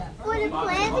the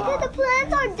plants because the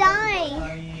plants are dying.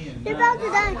 They're about to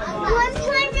die. One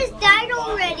plant just died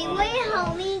already. Will you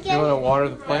help me get? You want to water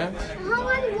the plants? How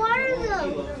much water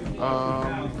them?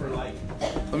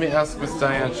 Let me ask Miss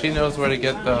Diane. She knows where to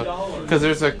get the, because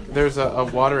there's a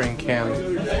watering can.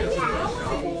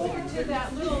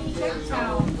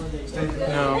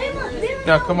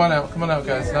 No, come on out,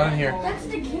 guys. Not in here.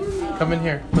 Come in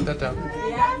here. Put that down. To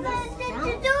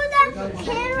do that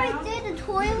can right there, the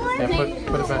toy one. Yeah,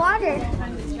 put it back. Water.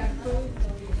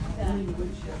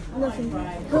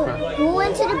 Okay. Go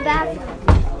into the bathroom.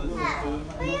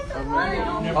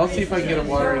 I'll see if I can get a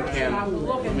watering can.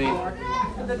 Let me.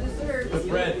 The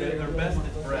bread, they're best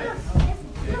at bread.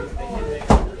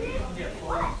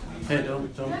 Hey,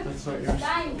 don't. That's not yours.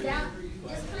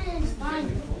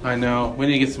 I know. We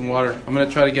need to get some water. I'm gonna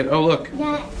try to get. Oh, look.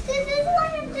 Yeah. This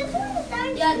one is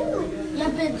dying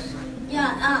too.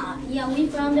 Yeah, we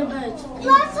found the birds.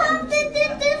 Last time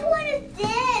this one is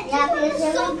dead. This one is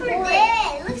super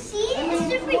dead. Look, see, it's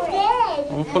super dead.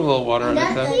 We'll put a little water on it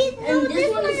then. No,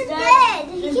 this one is dead.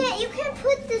 You can't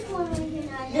put this one in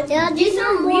here. Yeah, These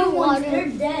are real ones. They're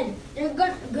dead. They're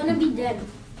gonna be dead.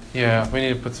 Yeah, we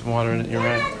need to put some water in it. You're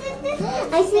right.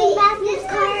 I see Matthew's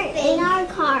car in our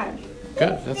car.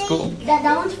 Good. That's cool.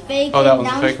 That one's fake. Oh, that and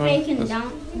one's that fake one's fake,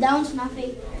 one? and that one's not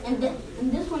fake. And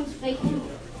this one's fake too.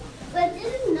 But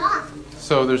this is not.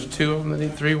 So there's two of them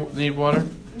that need water.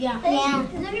 Yeah. Yeah.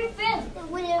 Look at fifth.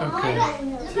 Okay.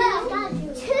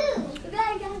 Two.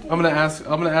 I'm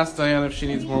gonna ask Diana if she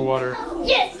needs more water.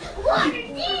 Yes, water.